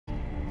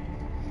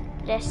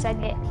Let's get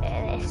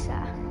this.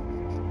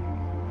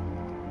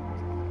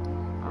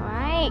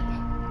 Alright.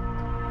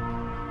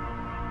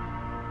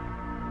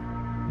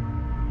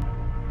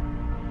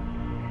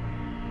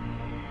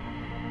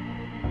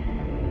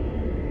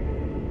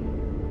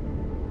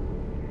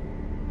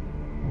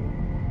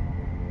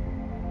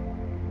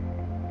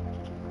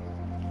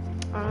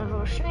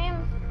 Whole stream.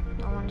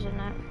 No one's in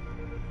it.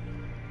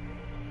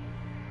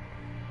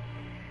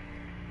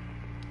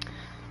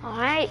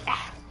 Alright.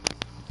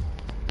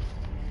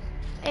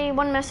 Hey,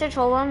 one message.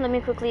 Hold on. Let me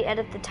quickly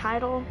edit the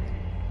title.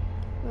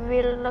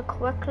 Real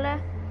quickly.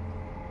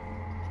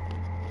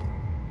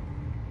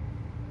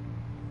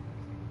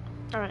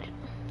 Alright.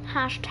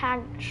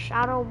 Hashtag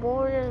Shadow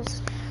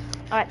Warriors.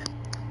 Alright.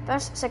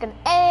 First, second.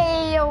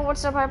 Hey, yo,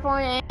 what's up,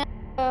 Hypoint?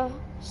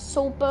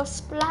 Super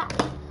Splat.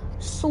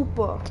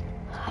 Super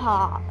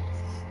hot.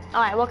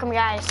 Alright, welcome,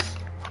 guys.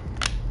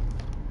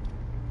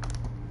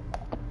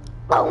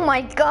 Oh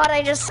my god,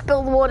 I just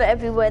spilled water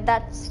everywhere.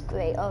 That's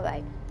great.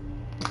 Alright.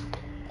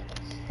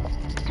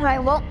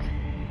 Alright, well.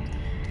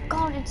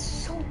 God, it's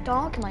so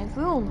dark in my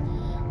room.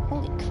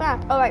 Holy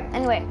crap. Alright,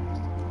 anyway.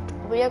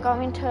 We are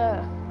going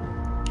to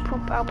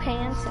poop our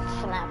pants at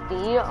Fnaf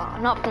VR.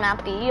 Not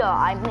Fnaf VR,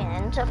 I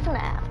meant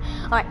Fnaf.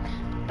 Alright,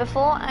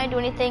 before I do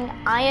anything,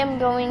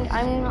 I'm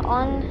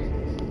on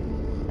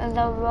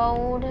the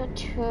road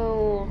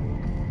to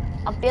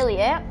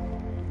affiliate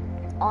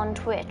on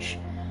Twitch.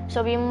 So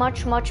it'd be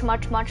much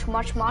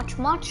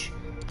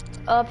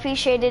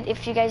appreciated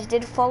if you guys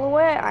did follow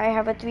it. I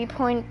have a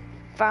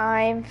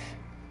 3.5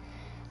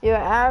 year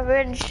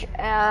average,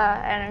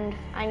 and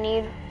I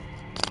need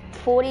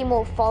 40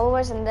 more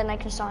followers, and then I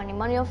can start earning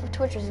money off of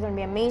Twitch, which is gonna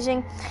be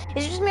amazing.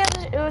 It's just me,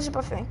 it was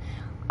a thing.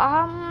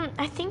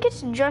 I think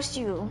it's just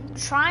you.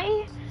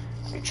 Try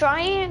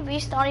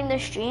restarting the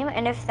stream,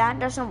 and if that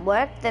doesn't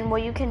work, then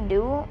what you can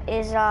do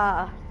is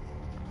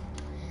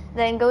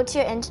then go to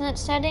your internet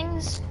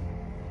settings,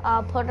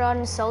 put it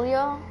on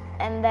cellular,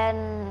 and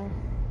then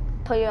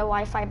put your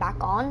Wi-Fi back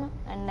on,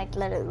 and like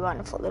let it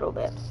run for a little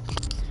bit.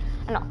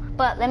 I know,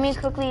 but let me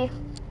quickly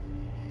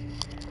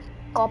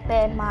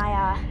copy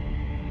my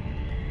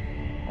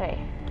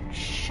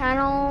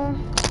channel.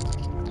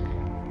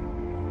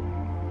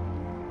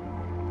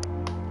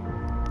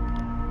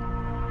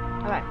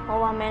 Alright,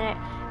 hold on a minute.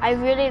 I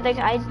really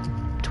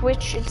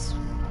Twitch, it's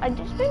been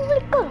really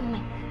good on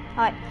me.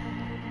 Alright.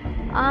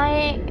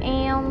 I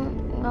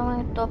am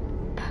going to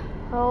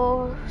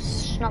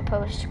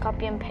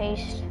copy and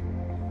paste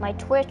my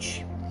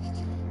Twitch.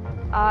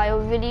 It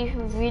would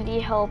really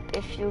help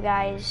if you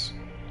guys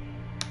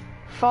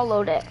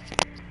followed it.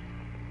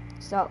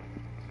 So,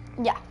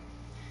 yeah.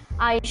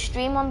 I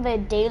stream on the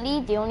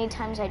daily. The only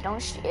time that I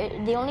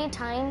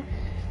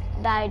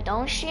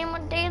don't stream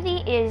on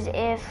daily is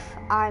if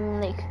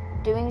I'm like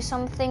doing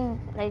something,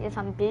 like if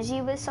I'm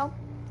busy with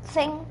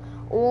something,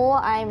 or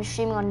I'm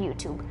streaming on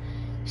YouTube.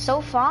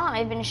 So far,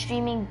 I've been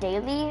streaming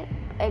daily,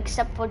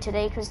 except for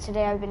today, because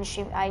today I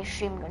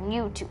streamed on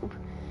YouTube.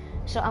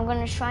 So I'm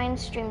gonna try and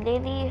stream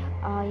daily.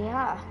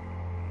 Yeah.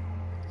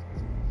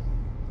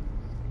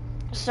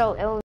 So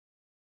it would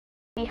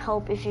really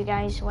help if you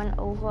guys went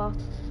over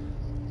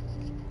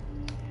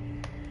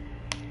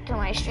to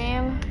my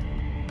stream.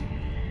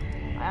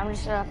 I'm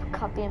just gonna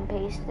copy and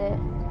paste it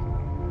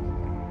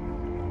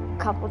a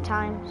couple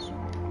times.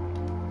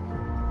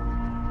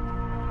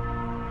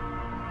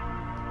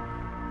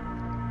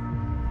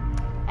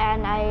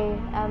 And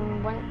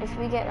if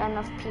we get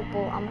enough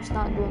people, I'm gonna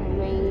start doing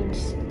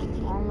raids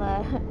on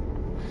the.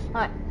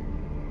 Alright.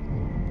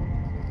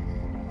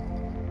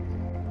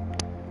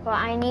 But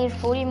I need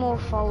 40 more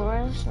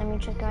followers. Let me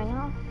check right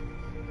now.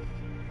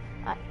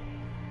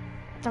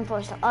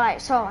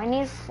 Alright, so I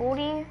need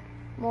 40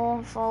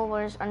 more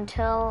followers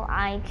until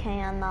I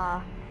can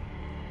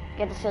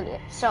get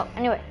affiliate. So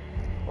anyway,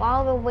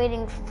 while we're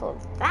waiting for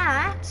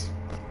that,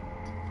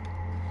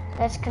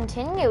 let's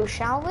continue,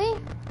 shall we?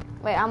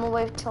 Wait, I'm gonna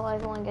wait till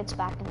everyone gets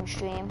back in the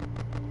stream.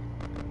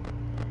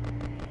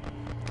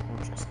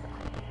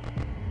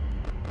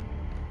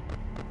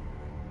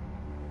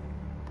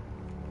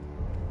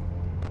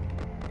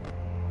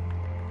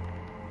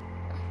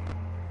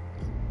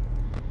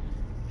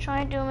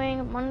 Try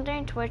doing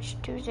Monday Twitch,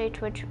 Tuesday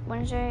Twitch,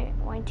 Wednesday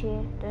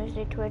YT,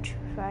 Thursday Twitch,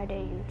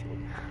 Friday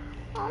YouTube.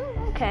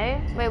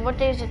 Okay. Wait, what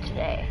day is it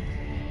today?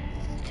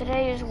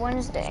 Today is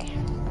Wednesday.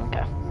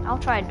 Okay, I'll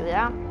try to do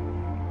that.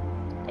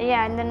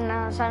 Yeah, and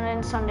then Saturday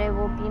and Sunday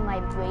will be my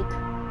break,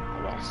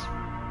 I guess.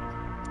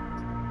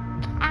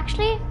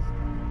 Actually,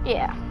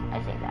 yeah, I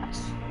think that's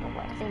the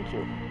way. Thank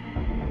you.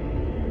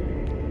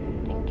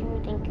 Thank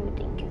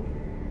you.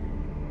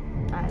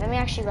 Alright, let me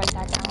actually write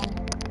that down.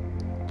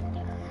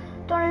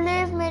 Don't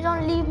leave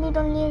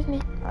me.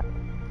 Right.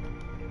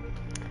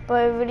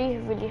 But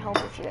it really help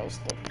if you guys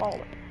did follow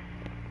it.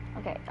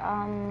 Okay,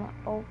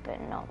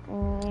 open up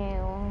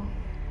new.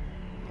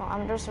 Well,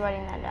 I'm just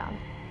writing that down.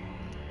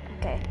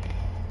 Okay.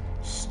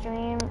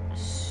 Stream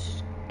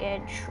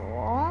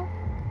schedule.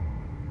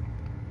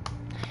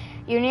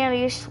 You need at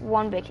least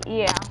one big.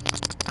 Yeah.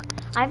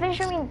 I've been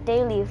streaming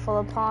daily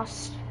for the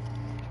past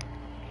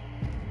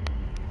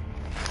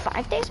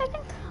 5 days, I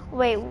think.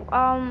 Wait,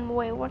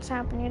 what's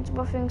happening? It's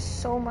buffering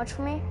so much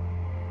for me.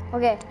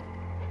 Okay,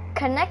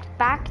 connect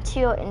back to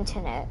your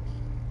internet.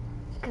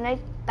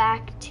 Connect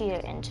back to your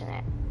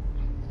internet.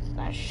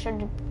 That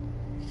should,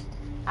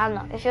 I don't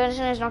know. If your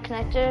internet is not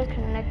connected,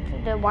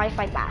 connect the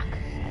Wi-Fi back.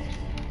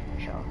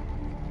 Sure.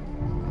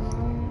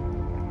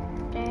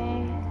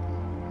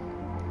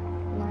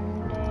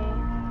 Monday,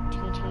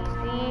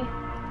 TTV.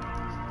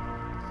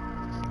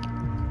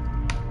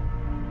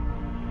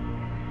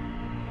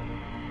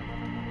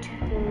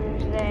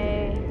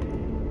 Tuesday,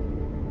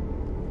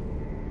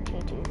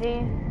 TTV.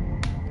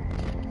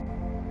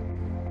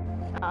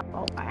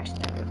 Oh, I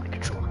accidentally my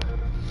control.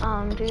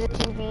 Tuesday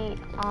TV.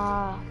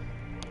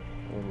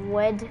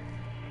 Wednesday.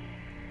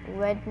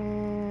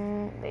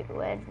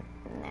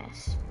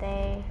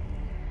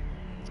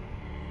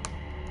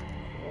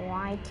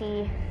 YT.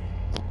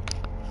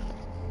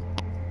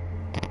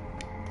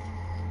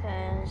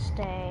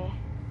 Thursday.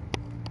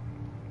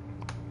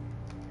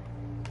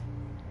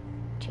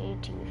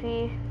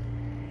 TTV.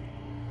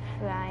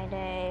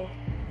 Friday.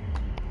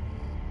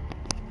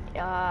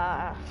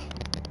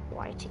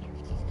 YT.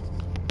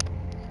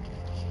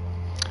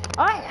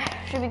 Alright,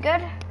 should be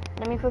good.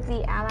 Let me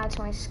quickly add that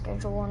to my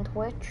schedule on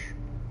Twitch.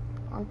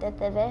 On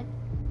TTV.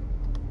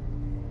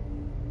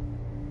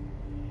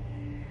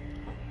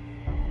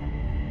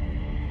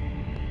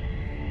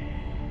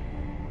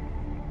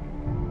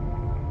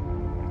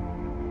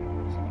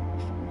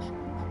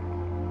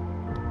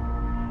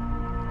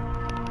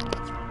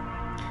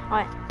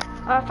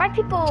 Alright, 5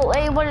 people.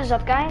 Hey, what is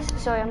up, guys?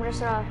 Sorry, I'm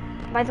just,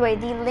 by the way,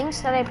 the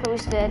links that I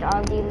posted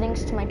are the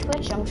links to my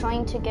Twitch. I'm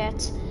trying to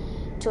get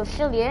to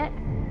affiliate,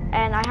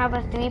 and I have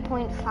a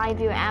 3.5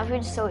 view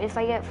average, so if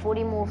I get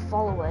 40 more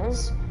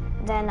followers,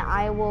 then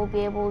I will be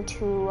able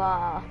to,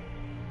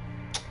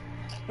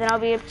 then I'll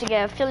be able to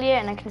get affiliate,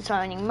 and I can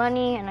start earning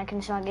money, and I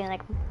can start getting,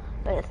 like,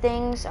 better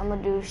things. I'm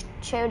gonna do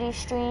charity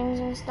streams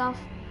and stuff.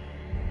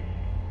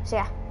 So,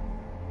 yeah.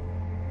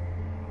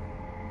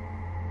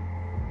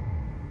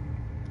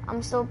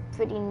 I'm still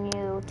pretty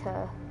new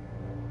to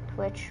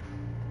Twitch.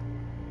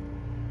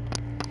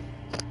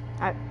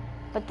 Alright,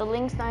 but the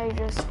links that I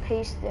just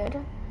pasted,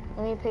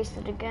 let me paste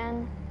it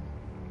again.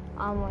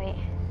 Wait.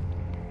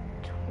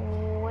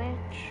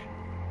 Twitch.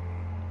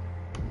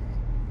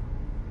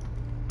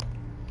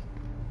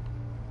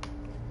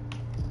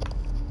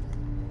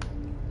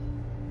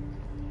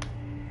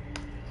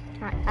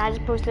 Alright, I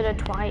just posted it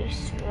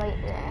twice right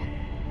there.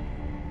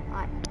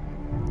 Alright.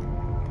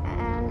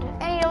 And,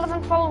 hey,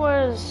 11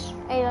 followers!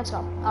 Hey, let's go.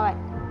 Alright.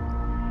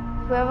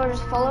 Whoever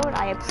just followed,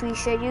 I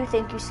appreciate you.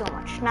 Thank you so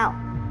much. Now,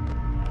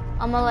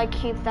 I'm gonna like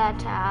keep that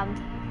tabbed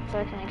so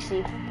I can like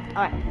see.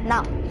 Alright,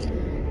 now,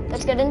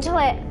 let's get into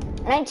it.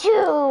 Night 2!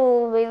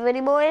 Are you ready,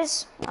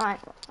 boys?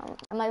 Alright.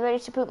 Am I ready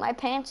to poop my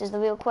pants is the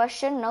real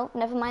question. Nope,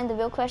 never mind. The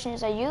real question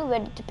is, are you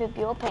ready to poop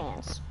your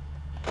pants?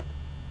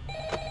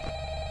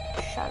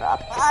 Shut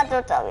up. Ah,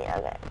 don't tell me.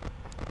 Okay.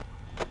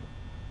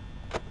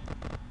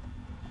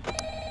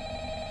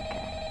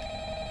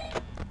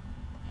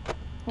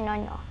 No,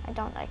 I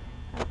don't like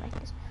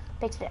this.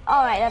 Fixed it.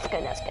 Alright, that's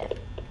good.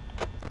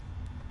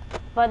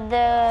 But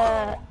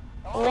the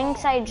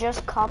links I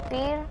just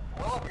copied,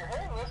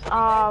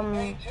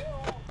 the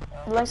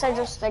links I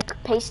just like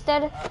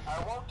pasted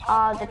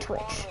are the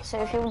Twitch.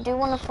 So if you do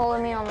want to follow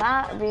me on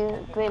that, it'd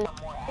be greatly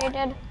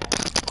appreciated.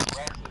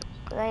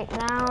 Right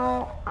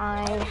now,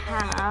 I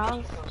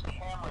have,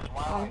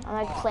 I'm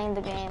like playing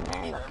the game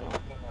and looking.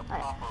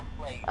 Right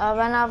now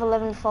I have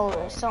 11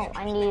 followers, so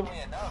I need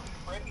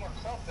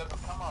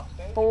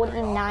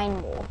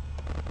 49 more.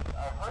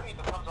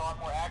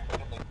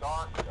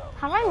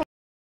 How am I?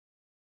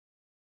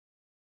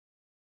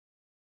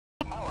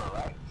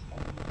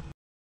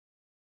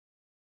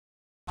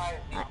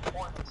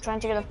 Trying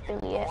to get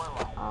affiliate.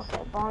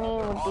 Okay, Bonnie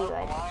would be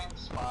right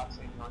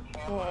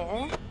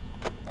here.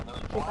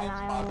 Keep an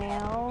eye on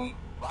you.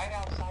 Right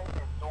outside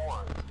your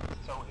doors.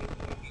 So if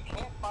you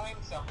can't find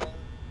something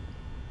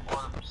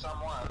or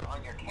someone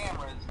on your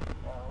cameras,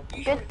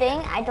 good thing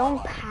I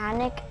don't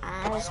panic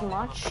as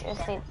much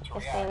if they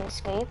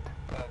escape,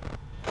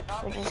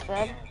 which is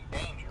good.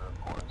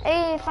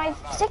 Hey,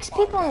 6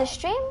 people in the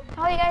stream.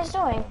 How are you guys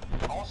doing?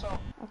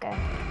 Okay.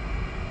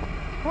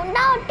 Well,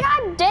 no,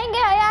 god dang it!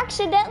 I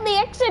accidentally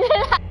exited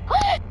out.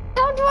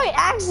 How do I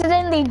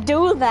accidentally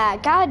do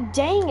that? God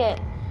dang it!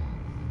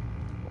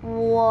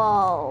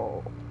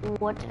 Whoa!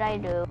 What did I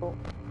do?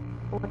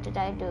 What did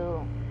I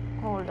do?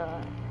 Hold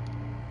on.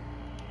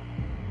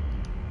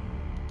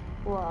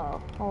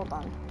 Whoa, hold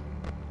on.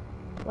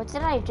 What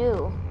did I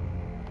do?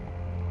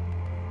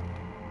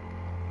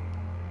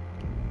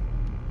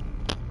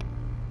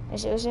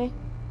 Seriously?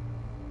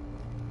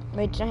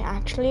 Wait, did I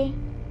actually?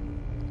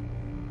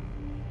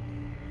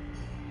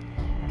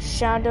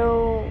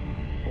 Shadow.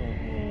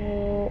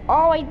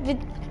 Oh, I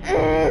did.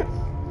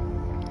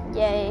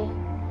 Yay.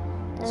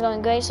 It's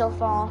going great so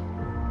far.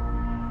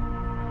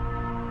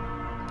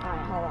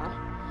 Alright, hold on.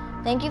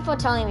 Thank you for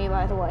telling me,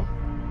 by the way.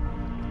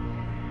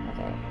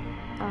 Okay.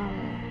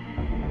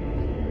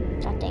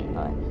 God dang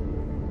it.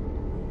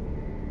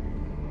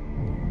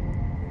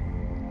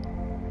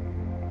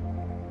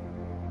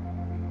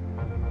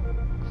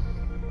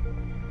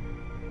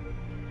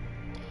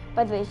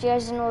 By the way, if you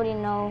guys didn't already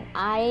know,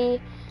 I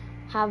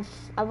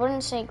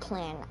wouldn't say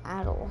clan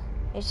at all.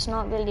 It's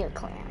not really a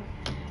clan,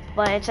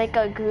 but it's like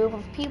a group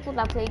of people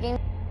that play games,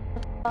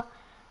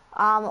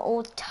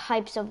 all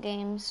types of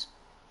games.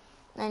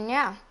 And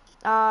yeah,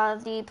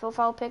 the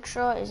profile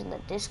picture is in the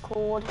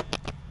Discord.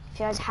 If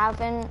you guys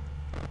haven't,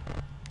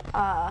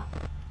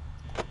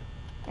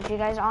 if you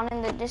guys aren't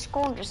in the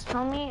Discord, just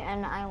tell me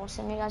and I will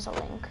send you guys a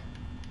link.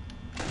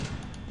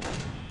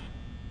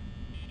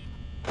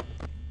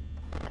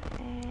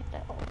 Okay,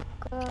 they're all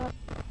good.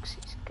 Looks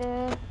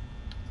good.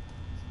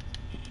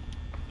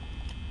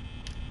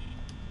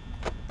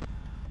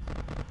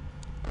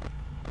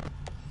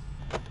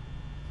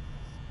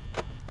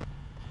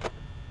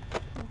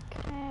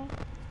 Okay,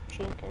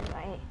 Cheek is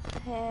right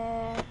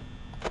there.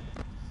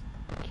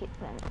 Keep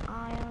an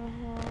eye on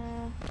her.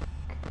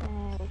 Okay,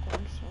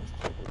 everything seems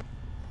to be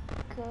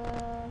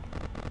good.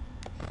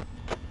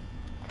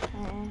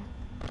 Okay.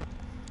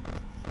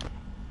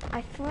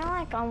 I feel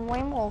like I'm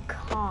way more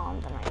calm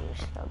than I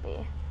used to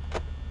be.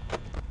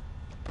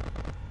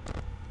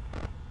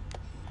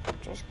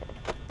 Which is good.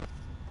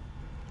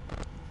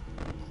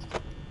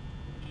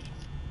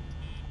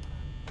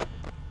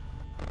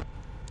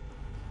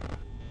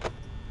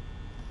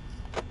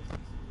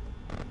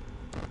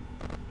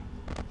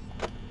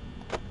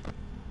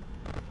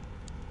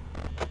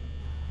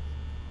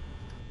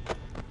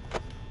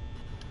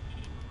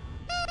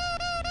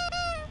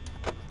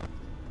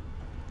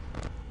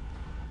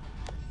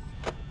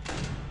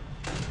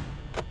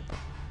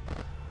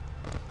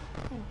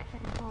 Okay,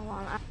 hold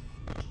on. I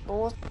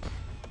lost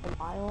a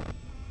while.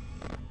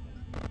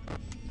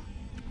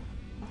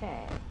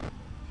 Okay.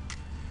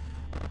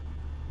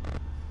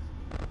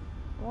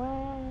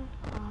 Where?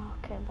 Oh,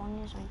 okay,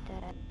 Bonnie's right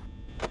there.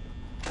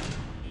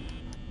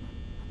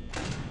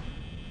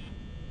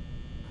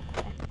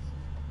 Okay.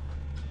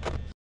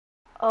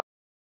 Oh,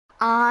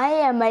 I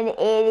am an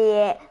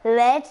idiot.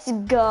 Let's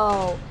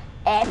go.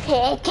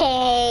 Epic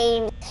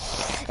game.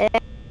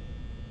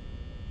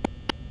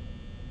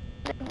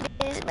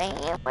 This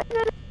man, what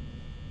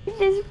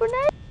this one?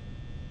 I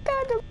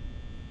gotta.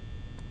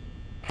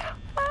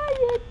 Why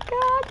you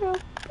gotta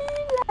be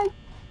like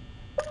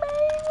me?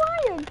 Why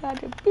you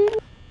gotta be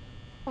like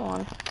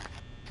on?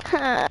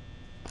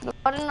 The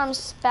button I'm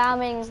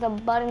spamming is the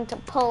button to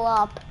pull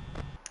up.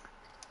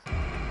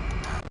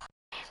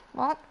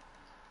 Well,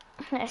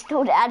 let's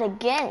do that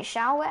again,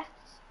 shall we?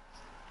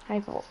 3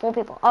 people, 4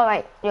 people.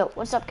 Alright, yo,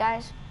 what's up,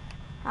 guys?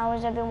 How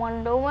is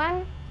everyone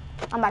doing?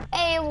 I'm back.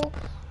 Hey,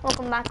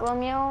 welcome back,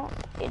 Romeo.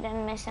 You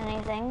didn't miss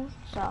anything,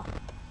 so.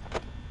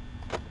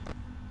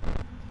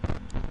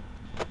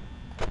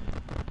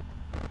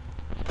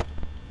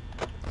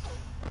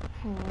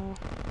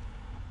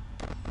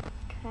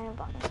 Okay,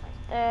 buttons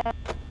right there.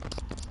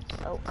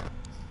 Oak.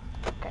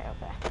 Okay,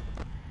 okay.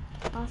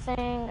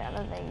 Nothing out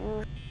of the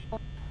usual.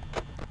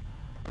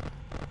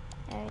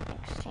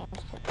 Everything seems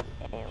to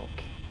be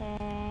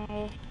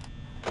okay.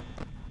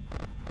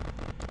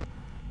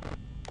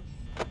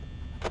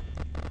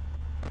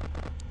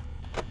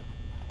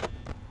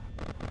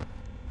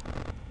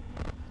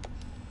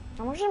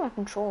 I'm watching my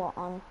controller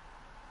on.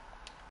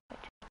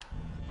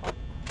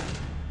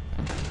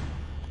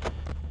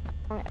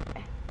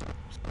 Okay.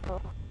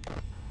 So,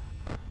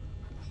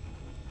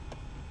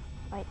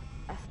 wait,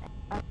 I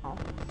don't know.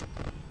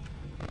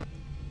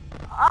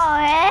 Oh,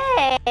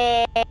 hey!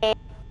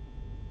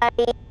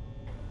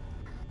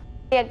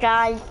 Hey,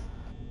 guys.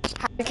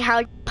 How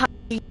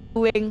you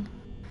doing?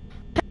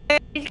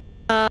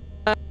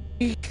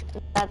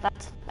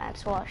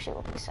 That's what she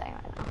will be saying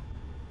right now.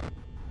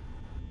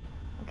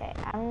 Okay,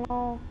 I don't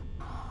know.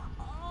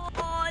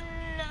 Oh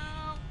no!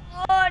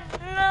 Oh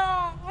no!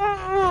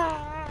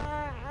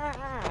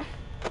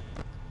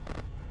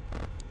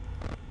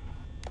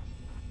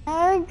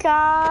 Hey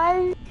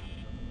guys!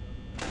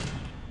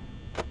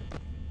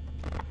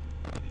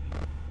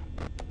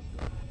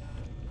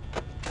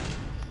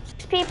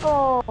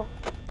 People!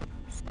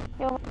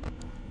 Yo.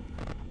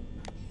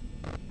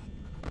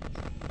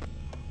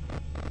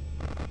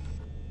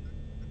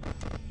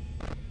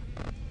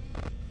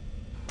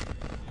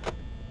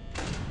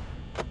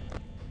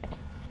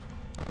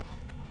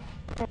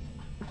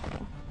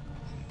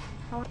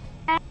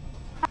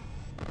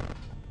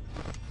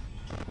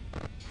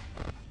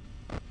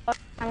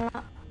 I'm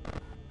not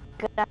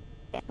good at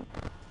it.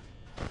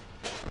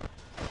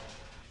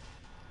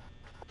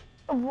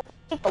 What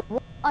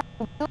are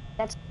you doing?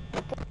 That's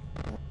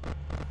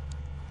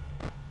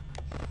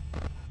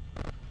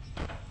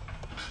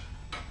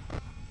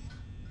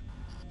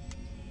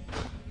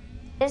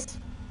this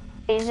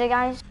is it,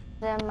 guys.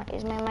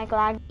 Is my mic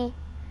laggy?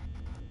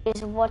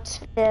 Is what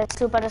the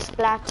Super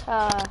Splat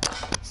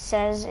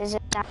says? Is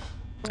that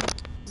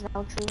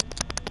true?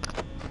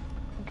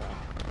 Okay.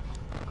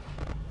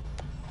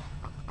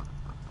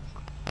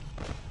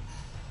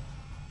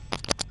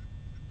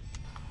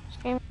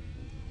 Scream.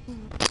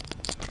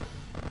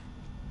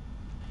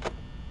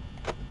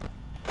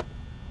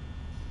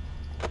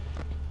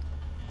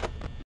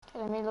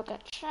 Let me look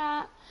at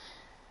chat.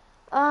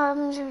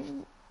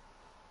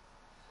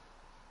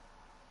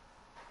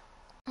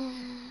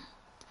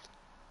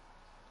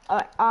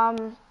 Alright,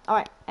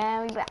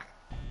 and we're back.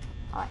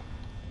 Alright.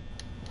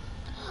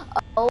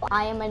 Oh,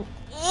 I am an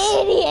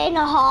idiot and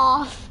a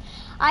half.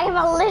 I am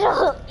a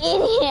little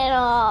idiot and a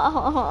half.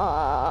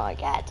 Oh,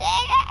 god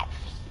dang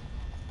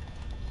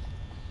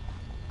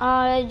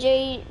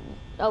it.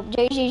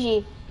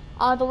 JGG.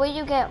 The way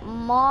you get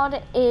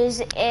mod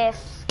is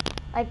if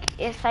I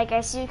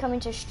see you coming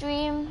to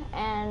stream,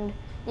 and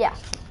yeah.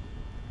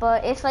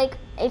 But if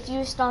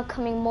you start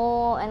coming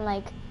more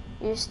and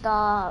you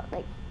start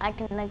I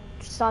can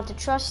start to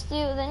trust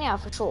you, then yeah,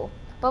 for sure.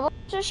 But welcome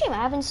to the stream. I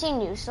haven't seen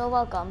you, so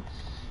welcome.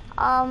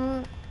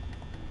 But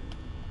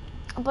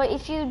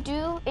if you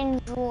do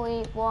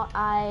enjoy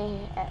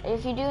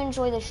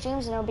the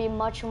streams, then it'll be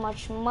much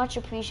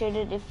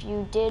appreciated if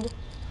you did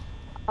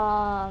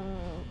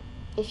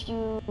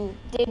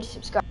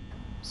subscribe.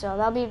 So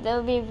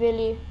that'll be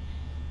really,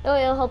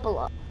 it'll help a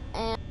lot.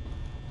 And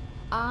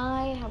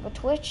I have a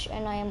Twitch,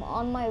 and I am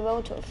on my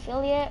road to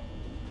affiliate.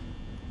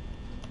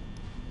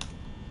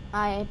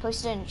 I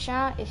posted it in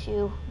chat if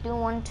you do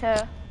want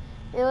to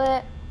do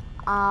it.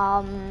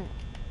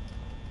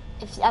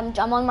 If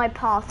I'm on my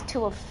path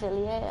to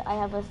affiliate. I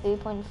have a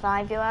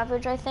 3.5 year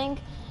average, I think,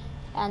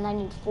 and I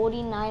need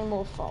 49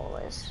 more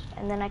followers,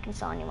 and then I can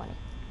sell any money.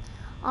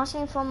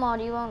 Asking for mod,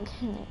 you won't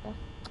get it.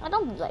 I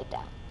don't be like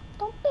that.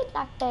 Don't be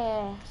like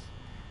that.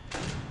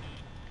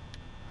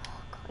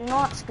 You know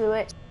what? Screw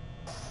it.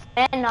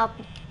 Man up,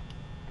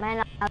 man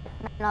up, man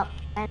up,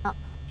 man up.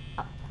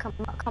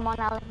 Come on,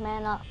 Alex,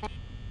 man up,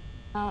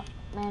 man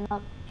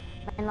up,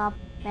 man up,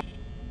 man.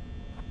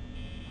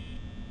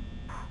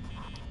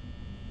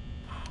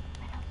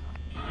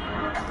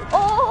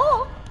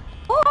 Oh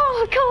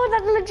god,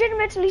 that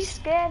legitimately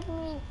scared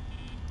me.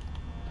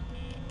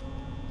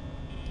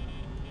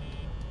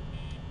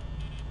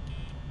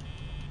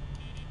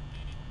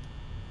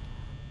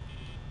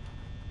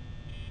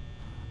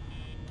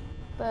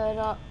 But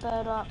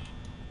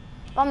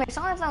I mean,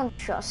 sometimes I don't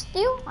trust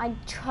you. I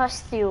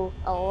trust you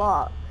a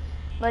lot.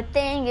 But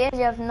thing is,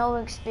 you have no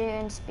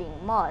experience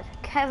being mod.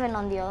 Kevin,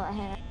 on the other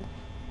hand,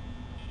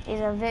 is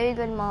a very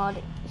good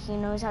mod. He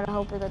knows how to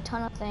help with a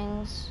ton of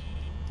things.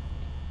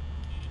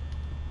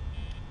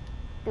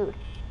 Dude,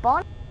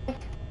 Bon.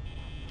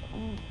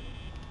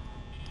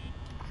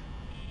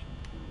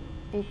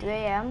 Dude, 3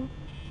 a.m.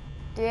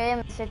 3 a.m.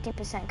 is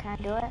 15%. Can I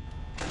do it?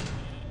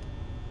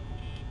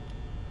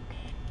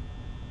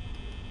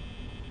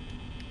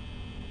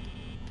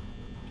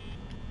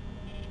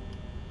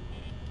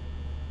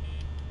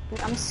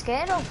 Dude, I'm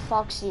scared of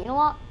Foxy. You know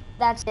what?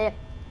 That's it.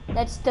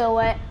 Let's do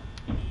it.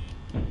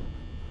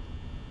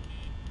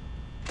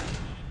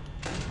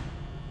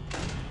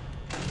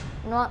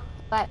 You know what?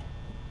 But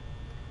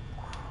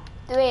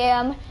 3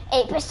 a.m.,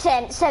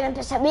 8%,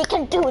 7%. We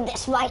can do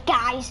this, right,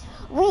 guys?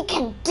 We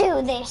can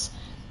do this.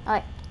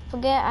 Alright,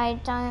 yeah.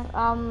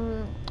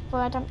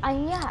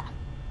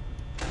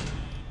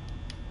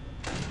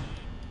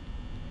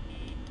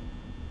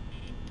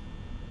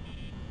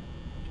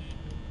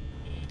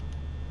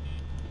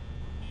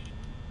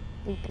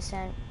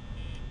 3%.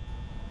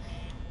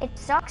 It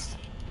sucks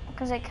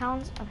because it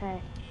counts.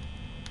 Okay.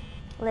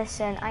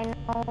 Listen, I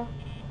know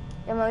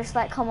you're most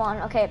like, come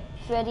on. Okay,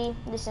 Freddy,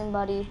 listen,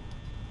 buddy.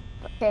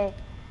 Okay,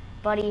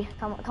 buddy,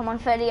 come on,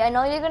 Freddy. I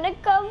know you're gonna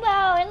come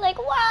out and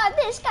wow,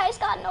 this guy's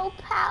got no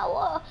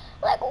power.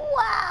 Wow,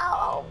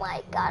 oh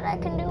my god, I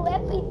can do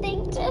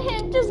everything to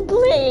him. Just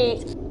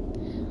please.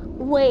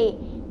 Wait,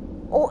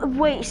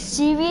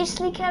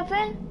 seriously,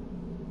 Kevin?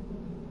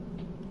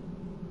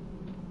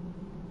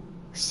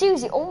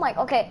 Seriously, oh my,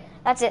 okay,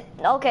 that's it.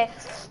 Okay,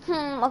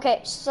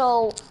 okay,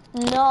 so,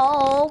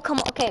 no, come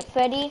on, okay,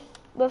 Freddy,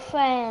 we're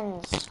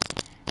friends.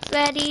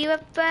 Freddy,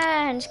 we're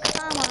friends,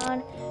 come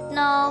on.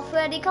 No,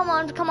 Freddy, come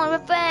on, we're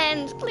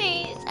friends,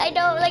 please. I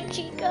don't like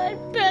Chica.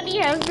 Freddy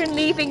has been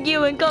leaving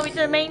you and going to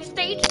the main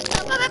stage.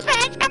 Come on, we're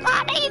friends, come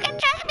on, you can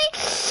trust me.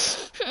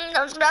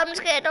 I'm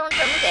scared, I'm scared.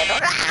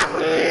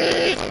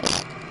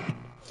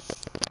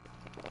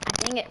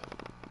 Dang it.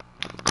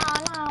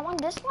 No, one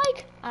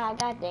dislike? God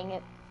dang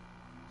it.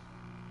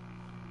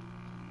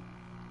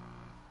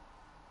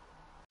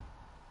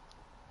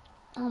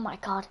 Oh my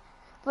god.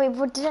 Wait,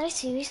 what did I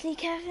seriously,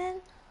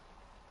 Kevin?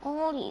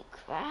 Holy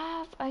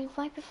crap,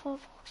 right before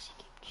Foxy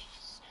came,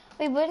 Jesus.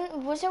 Wait,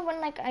 was it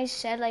when I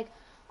said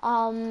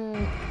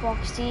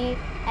Foxy,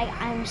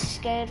 I'm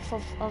scared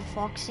of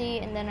Foxy,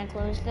 and then I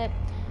closed it?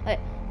 Wait,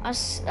 a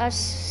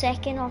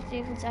second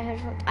after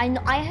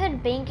I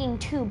heard banking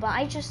too, but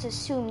I just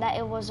assumed that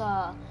it was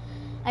not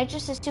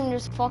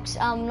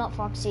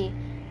Foxy,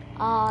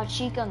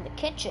 Chica in the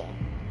kitchen.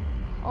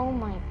 Oh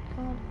my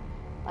god.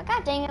 But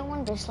god dang it,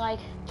 one dislike.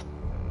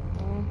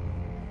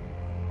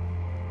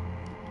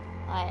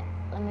 Alright,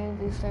 let me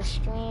refresh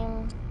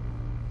stream.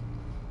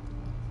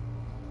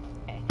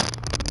 Okay.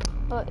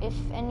 But if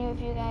any of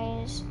you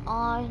guys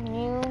are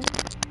new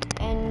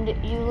and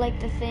you like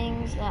the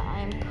things that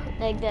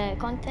the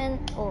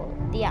content or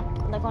the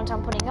content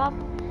I'm putting up,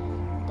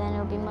 then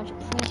it'll be much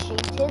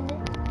appreciated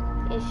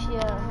if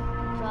you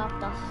drop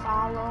the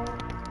follow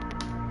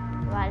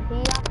right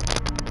here.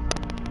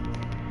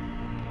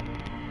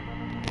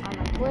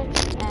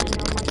 Twitch, and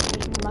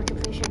much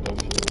appreciated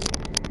if you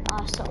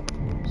sub.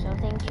 So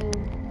thank you.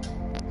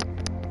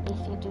 If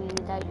you do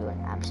that, you're an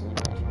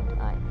absolute legend.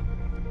 Alright.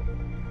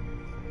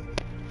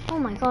 Oh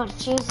my god,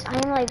 jeez,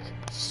 I'm like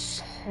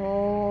so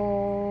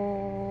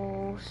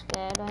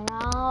scared right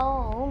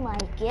now. Oh my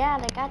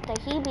god, I got the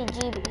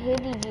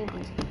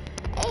heebie-jeebies.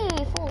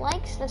 Hey, 4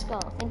 likes, let's go.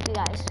 Thank you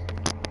guys.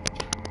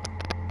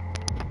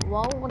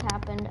 Whoa, what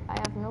happened? I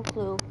have no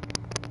clue.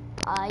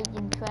 I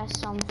did press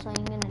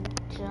something and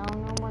I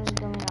don't know what's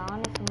going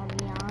on, if I'm gonna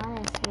be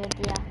honest with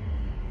ya.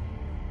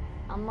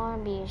 I'm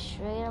gonna be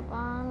straight up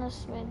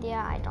honest with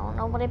ya. I don't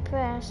know what I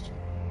pressed.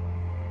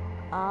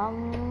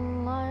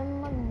 I'm a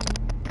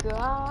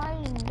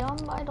guy,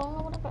 dumb, I don't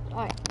know what I pressed.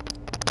 Alright.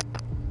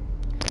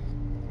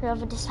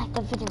 Whoever disliked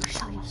the video,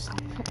 show yourself.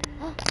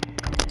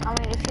 I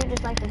mean, if you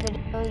dislike the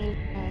video, you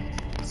can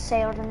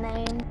say the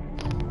name.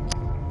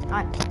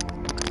 Alright.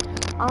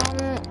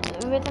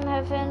 Rhythm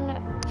Heaven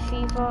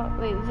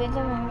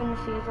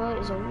FIFA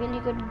is a really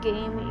good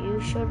game. You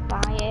should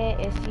buy it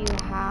if you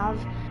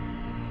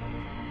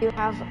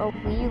have a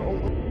Wii or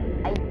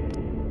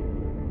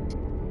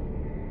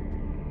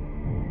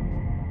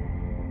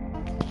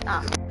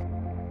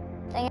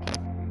dang it.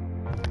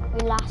 We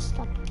last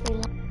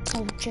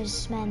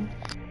soldiers, men.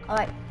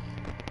 Alright.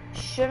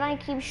 Should I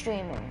keep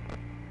streaming?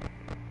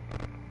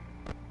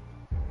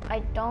 I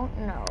don't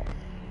know.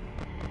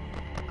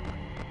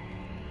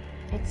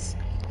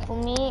 For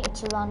me,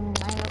 it's around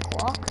 9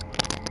 o'clock,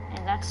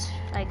 and that's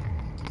like,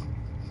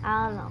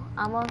 I don't know.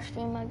 I'm gonna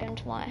stream again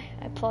tomorrow.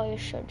 I probably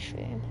should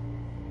stream.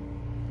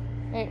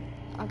 Wait,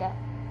 okay.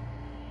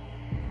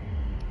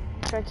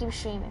 Should I keep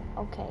streaming?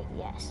 Okay,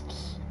 yes.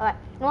 Alright,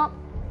 well,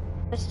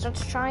 let's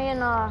try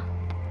and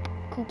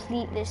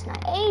complete this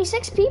night. Hey,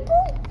 6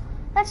 people?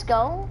 Let's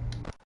go.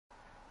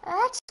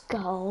 Let's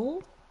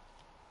go.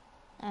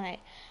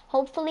 Alright.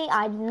 Hopefully,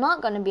 I'm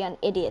not gonna be an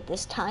idiot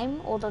this time,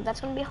 although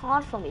that's gonna be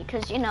hard for me,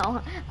 because, you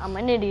know, I'm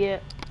an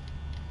idiot.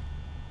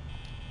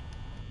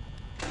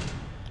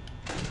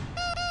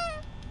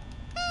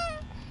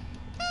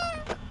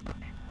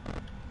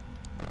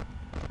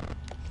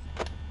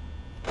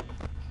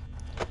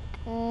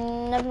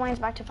 Never mind, it's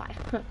back to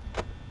 5.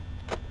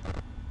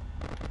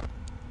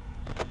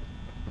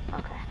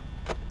 Okay.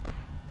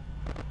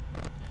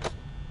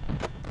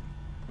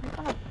 I'm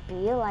gonna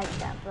be like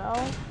that, bro.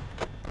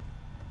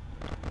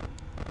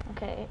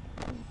 Okay,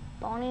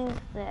 Bonnie's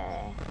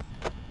there.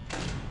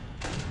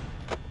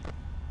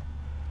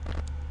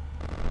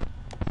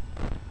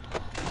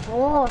 Of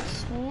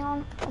course,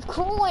 man. Of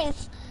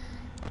course.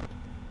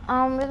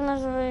 Rhythm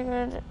is really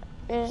good.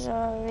 Is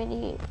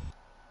really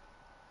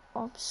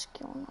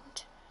obscure.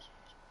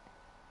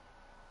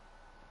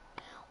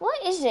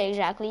 What is it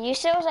exactly? You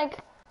said it was like,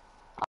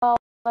 oh,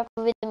 like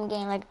a rhythm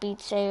game, like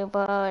Beat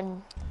Saber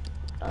and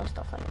other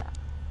stuff like that.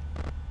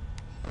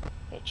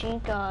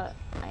 Chica,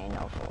 I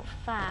know for a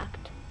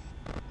fact.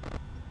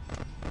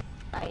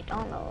 I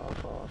don't know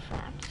for a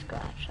fact.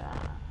 Scratch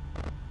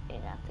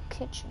it at the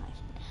kitchen, I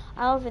think.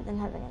 I'll Rhythm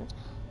Heaven.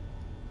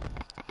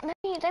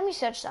 Let me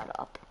search that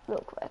up real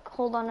quick.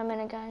 Hold on a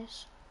minute,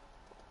 guys.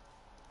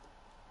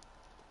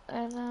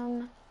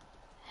 Rhythm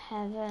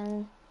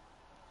Heaven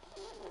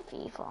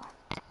FIFA.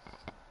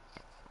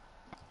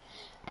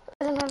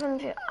 Rhythm Heaven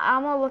FIFA.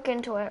 I'm gonna look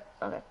into it.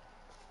 Okay.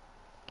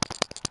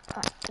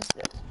 Alright, let's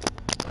do it.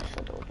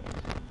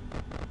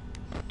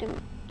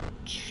 Dude,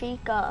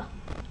 Chica,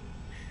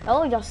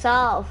 show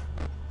yourself.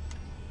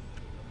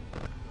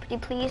 Pretty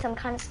please, I'm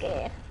kind of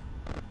scared.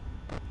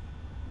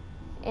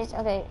 It's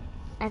okay.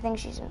 I think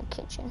she's in the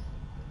kitchen.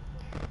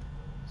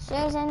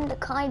 She's in the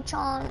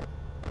kitchen.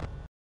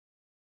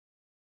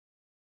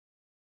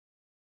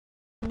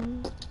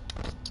 I'm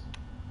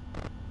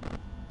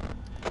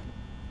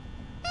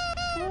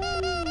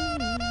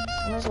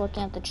just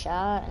looking at the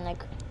chat and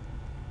like.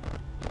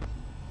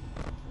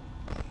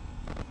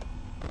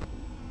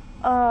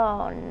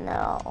 Oh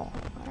no.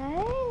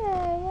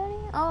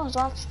 Oh, it's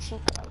lots of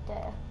Chica right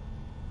there.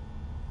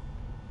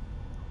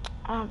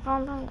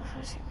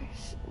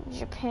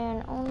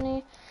 Japan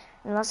only.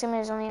 And last game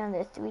is only on the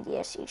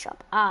 3DS eShop.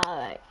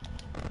 Alright.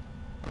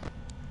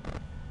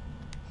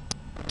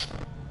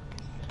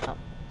 Oh.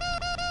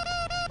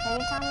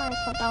 Every time I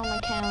put down my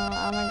camera,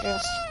 I'm gonna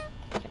just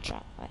make a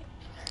chat, right?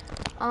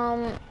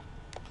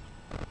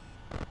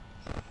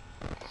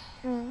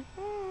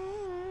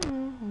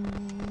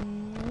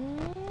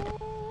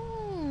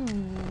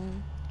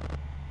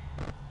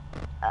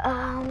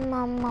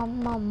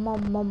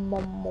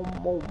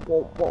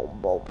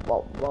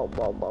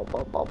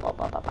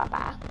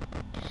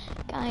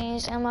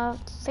 Guys, I'm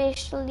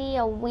officially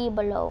a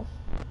weebalo.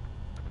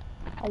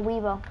 A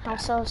weebo. How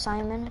so,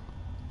 Simon?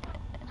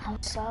 How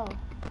so?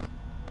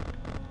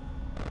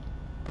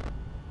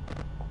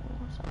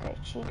 Okay,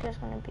 Chica's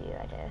gonna be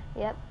right there.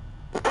 Yep.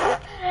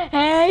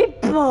 Hey,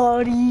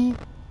 buddy!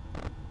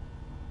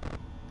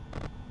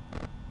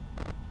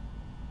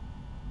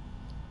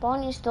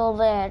 Bonnie's still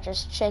there,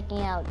 just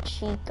checking out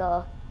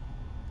Chica.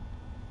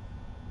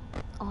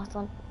 Oh, I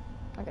thought.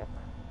 Okay.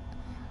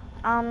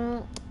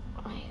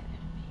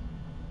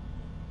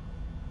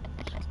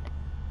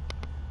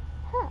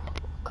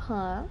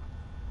 Huh?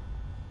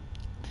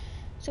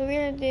 So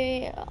we're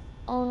the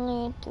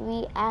only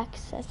three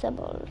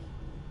accessible.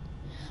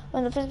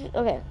 When the first,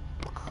 okay.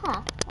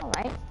 Huh,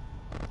 alright.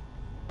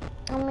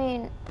 I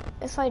mean,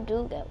 if I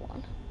do get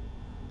one.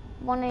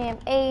 1 a.m.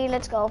 Hey,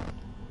 let's go.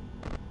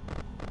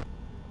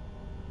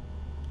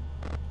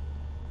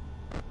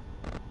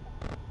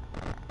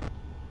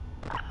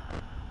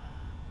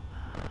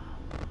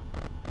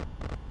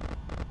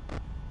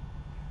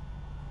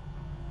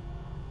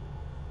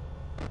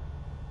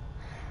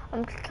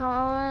 I'm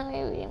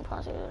currently reading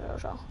Positive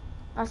Social.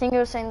 I think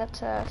you're saying that's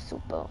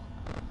super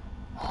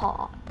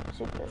hot.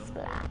 Super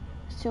splat.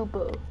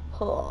 Super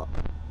hot.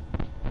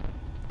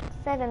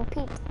 7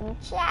 peeps in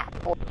chat,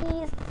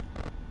 boys.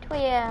 2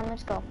 a.m.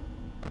 Let's go.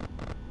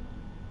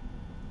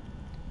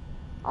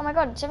 Oh my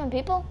god, 7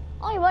 people?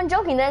 Oh, you weren't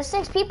joking. There's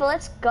 6 people.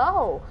 Let's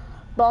go.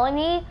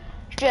 Bonnie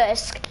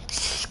just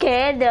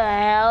scared the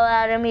hell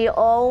out of me.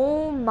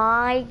 Oh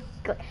my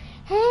god.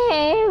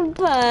 Hey,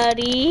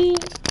 buddy.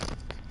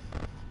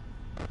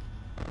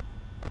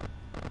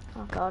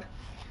 Oh god.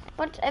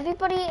 But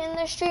everybody in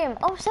the stream.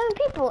 Oh, 7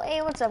 people.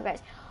 Hey, what's up,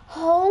 guys?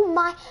 Oh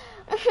my.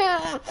 If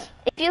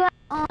you have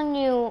on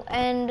you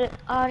and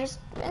just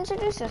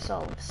introduce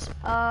yourselves.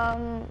 I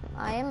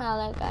am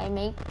Alec. I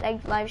make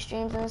like live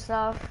streams and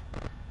stuff.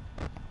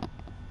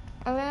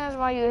 I think that's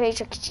why you hate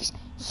Chuck E. Cheese.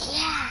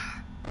 Yeah.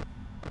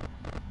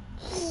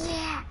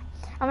 Yeah.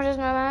 I'm just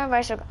my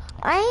advice.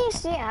 I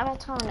see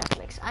Avatar on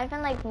Netflix. I've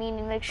been like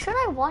meaning, like, should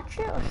I watch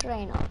it or should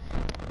I not?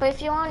 But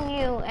if you're on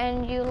you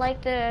and you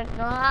like the,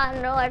 no, I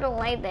don't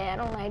like that. I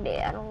don't like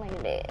that. I don't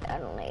like that. I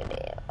don't like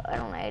that. I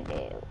don't like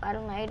that. I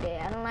don't like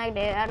that. I don't like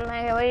that. I don't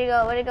like that. Where do you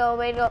go? Where do you go?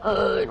 Where do you go?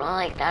 Oh, I don't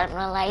like that. I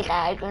don't like that.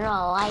 I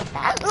don't like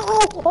that.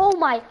 Oh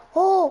my.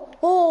 Oh.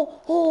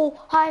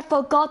 I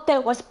forgot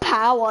there was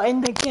power in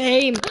the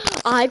game.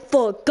 I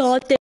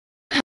forgot that.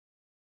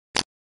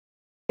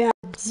 God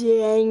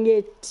dang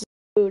it,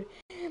 dude.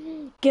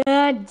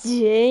 God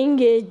dang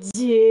it,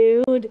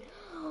 dude.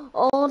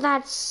 Oh,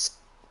 that's...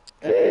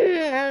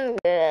 Oh,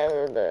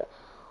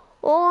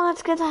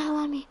 let's get the hell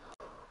out of me.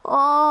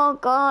 Oh,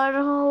 God.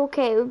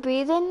 Okay,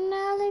 breathe in,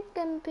 Alec,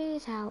 and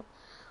breathe out.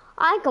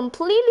 I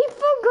completely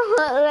forgot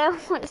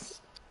that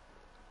was...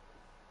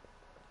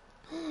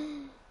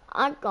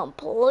 I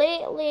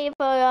completely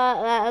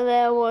forgot that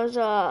there was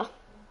a...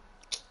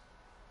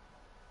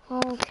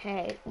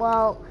 Okay,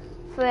 well,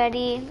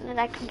 Freddy,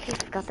 I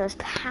completely forgot those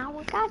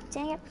power. God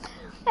dang it.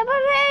 But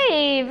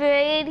hey,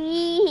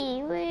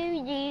 Freddy, where are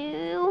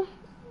you?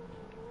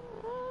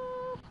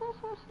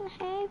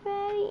 Hey,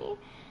 Freddy.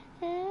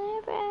 Hey,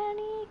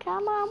 Freddy.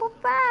 Come on, we're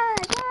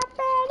fine. Come on,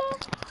 Freddy.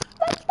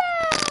 Come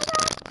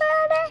on, Freddy.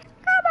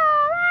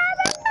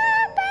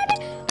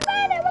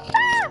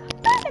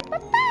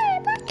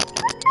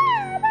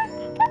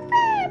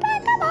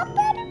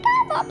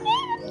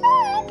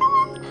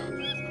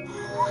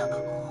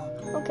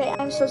 Okay,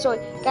 I'm so sorry.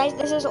 Guys,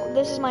 this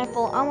is my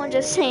fault. I want to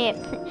just say it.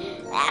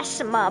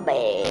 That's my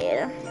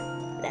bad.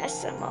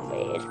 That's my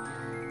bad.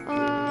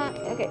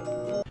 Okay.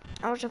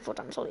 I was a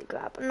full-time holy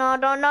crap. No,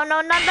 not the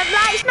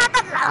lights, not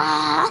the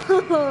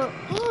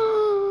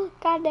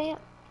God damn.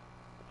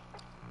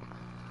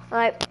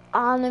 Alright,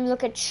 let me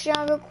look at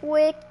chat real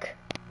quick.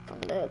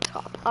 From the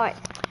top. Alright.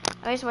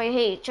 That's why I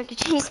hate Chuck E.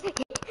 Cheese.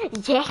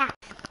 Yeah.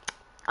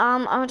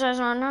 I'm just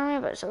on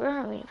but so we're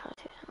not really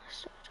positive.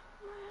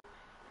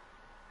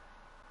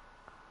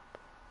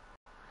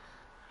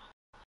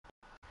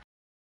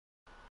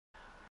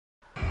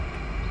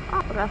 Oh,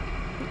 okay.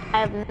 I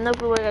have no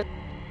clue where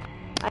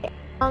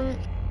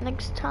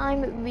next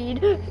time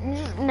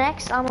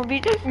next I'm gonna be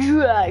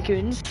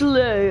Dragon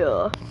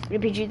Slayer.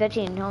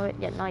 PG-13. No,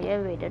 yeah, not yet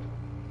rated.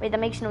 Wait, that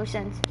makes no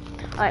sense.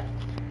 Alright.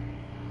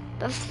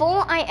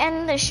 Before I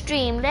end the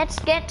stream, let's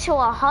get to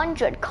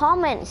 100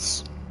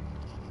 comments.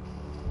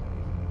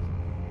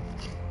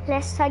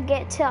 Let's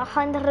get to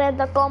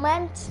 100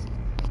 comments.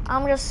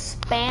 I'm gonna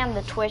spam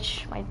the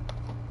Twitch. Well.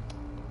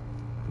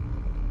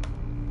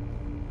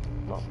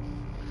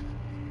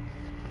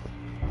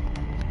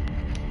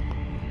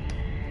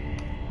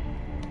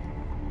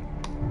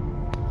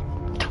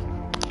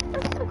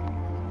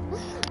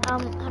 How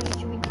did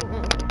you read?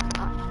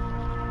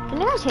 Can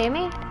you guys hear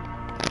me?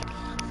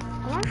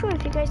 I'm not sure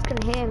if you guys can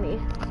hear me.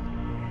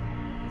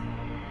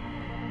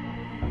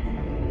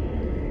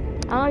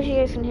 I don't know if you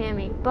guys can hear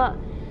me, but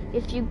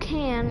if you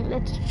can,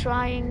 let's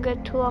try and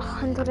get to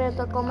 100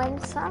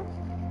 comments. Huh?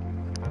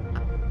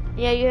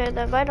 Yeah, you heard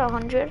that right?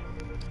 100.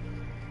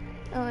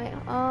 Okay.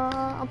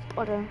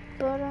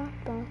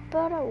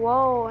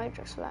 Whoa! I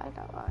just lagged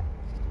out. Right.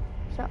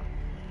 So,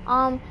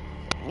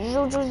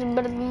 JoJo's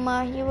better than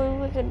my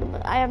hero.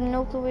 But I have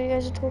no clue what you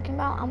guys are talking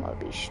about. I'm gonna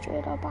be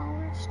straight up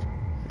honest.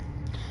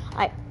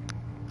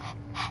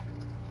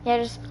 Yeah,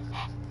 just.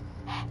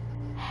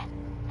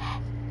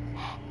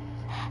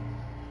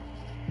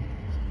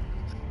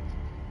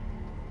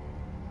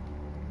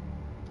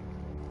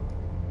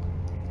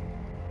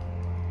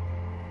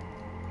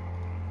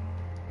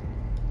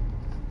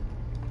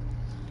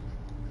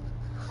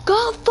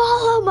 Go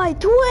follow my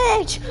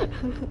Twitch!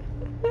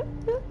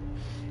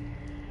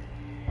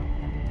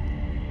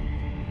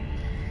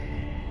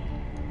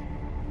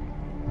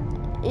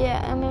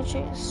 Yeah,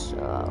 MLG is so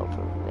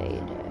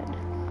overrated.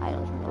 I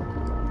don't know who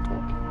I'm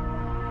talking.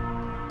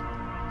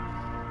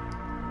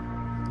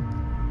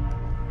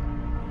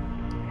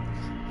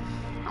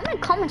 How many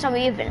comments are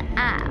we even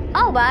at?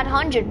 Oh, about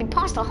 100. We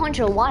passed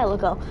 100 a while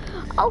ago.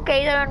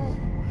 Okay, then.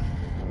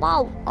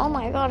 Wow. Oh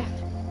my god.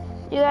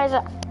 You guys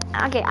are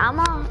okay. I'm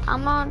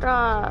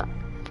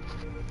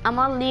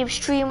gonna leave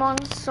stream on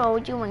so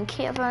you and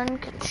Kevin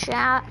can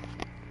chat.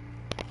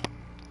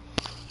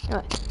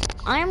 Anyway,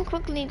 I am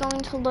quickly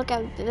going to look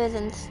at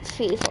Vision's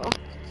FIFA.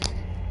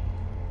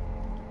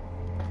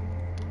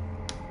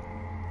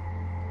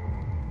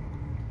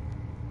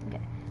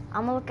 Okay,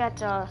 I'm gonna look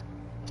at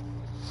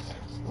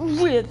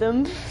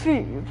Rhythm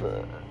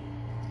Fever.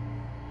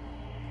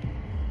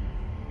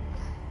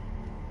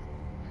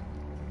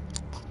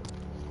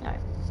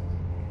 Alright.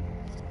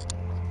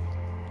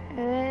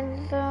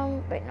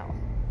 Rhythm, wait, no.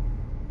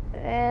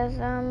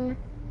 Rhythm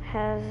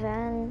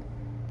Heaven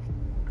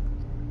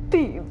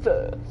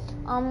Fever.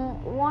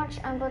 Watch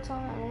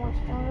Amazon and watch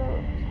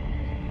Jungle.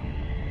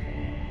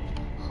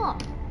 Huh.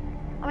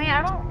 I mean,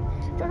 I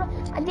don't know.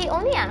 The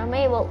only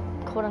anime, well,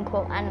 quote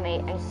unquote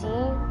anime I see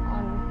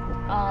on,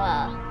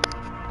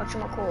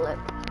 whatchamacallit,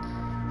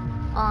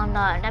 on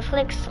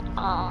Netflix,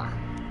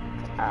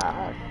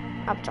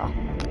 Avatar.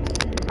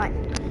 Alright.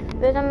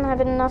 Rhythm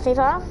having enough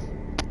data?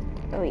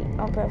 Oh, wait.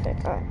 Oh,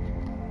 perfect. Alright.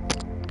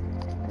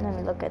 Let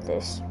me look at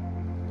this.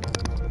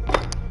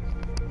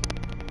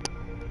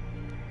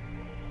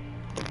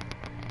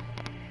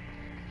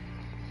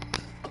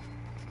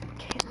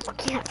 Okay, I'm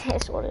looking at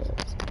this. What is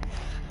it?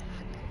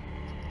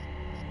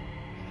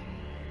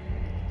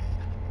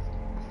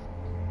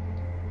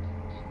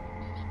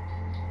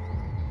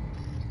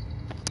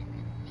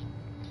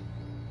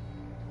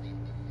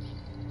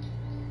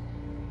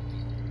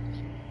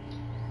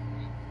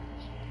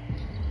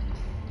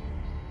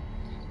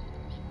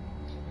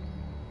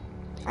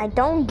 I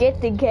don't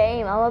get the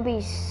game. I'm gonna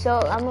be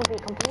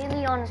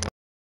completely honest.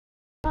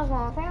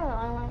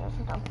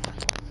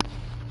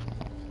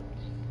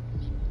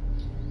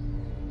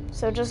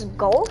 So just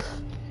golf?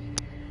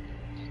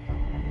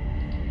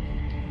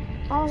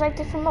 I was like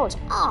different modes.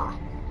 Ah,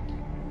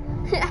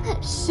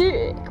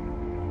 sick.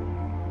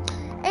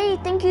 Hey,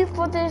 thank you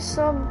for this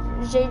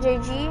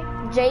JGG.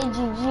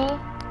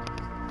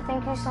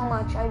 Thank you so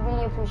much. I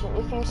really appreciate it.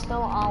 If you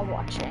still are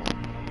watching,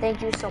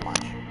 thank you so much.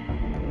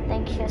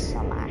 Thank you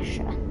so much.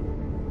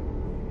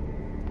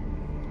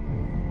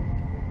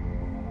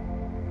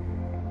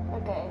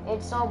 Okay,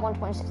 it's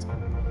 126.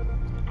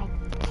 I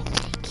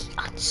think he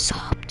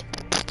unsubbed.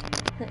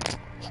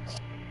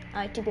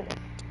 Alright, 2 people.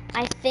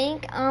 I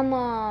think I'm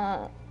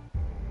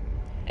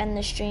end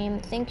the stream.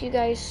 Thank you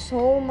guys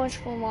so much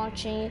for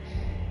watching.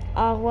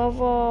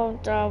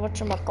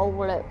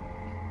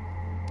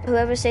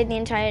 Whoever stayed the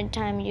entire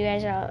time, you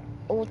guys are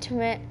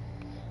ultimate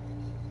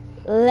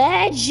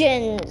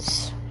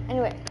legends.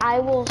 Anyway, I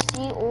will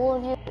see all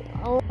of you,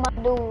 all my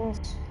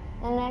dudes,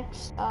 the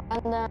next,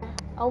 and then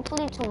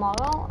hopefully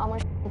tomorrow I'm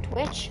gonna on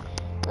Twitch.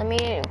 Let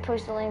me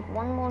post the link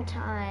one more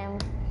time.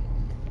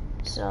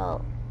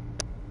 So,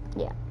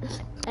 yeah.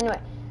 Anyway,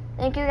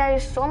 thank you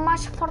guys so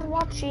much for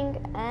watching,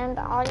 and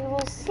I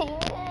will see you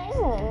guys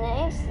in the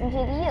next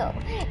video.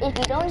 If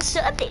you don't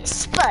shut this,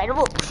 spider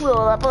will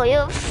crawl up on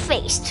your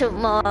face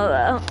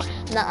tomorrow.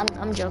 No,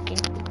 I'm joking.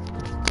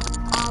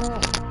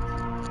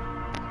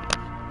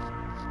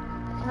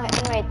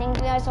 Anyway, thank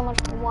you guys so much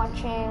for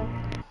watching.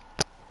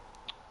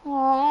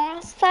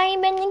 Aww,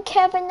 Simon and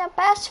Kevin are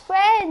best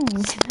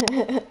friends.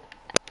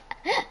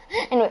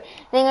 Anyway,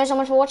 thank you guys so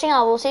much for watching.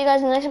 I will see you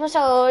guys in the next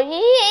episode.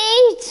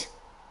 Yeet!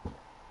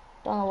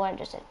 Don't know what I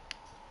just said.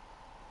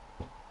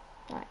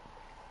 Alright.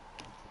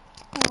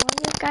 Oh,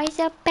 you guys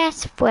are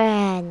best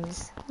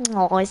friends.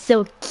 Oh, it's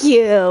so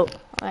cute.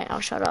 Alright,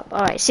 I'll shut up.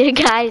 Alright, see you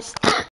guys.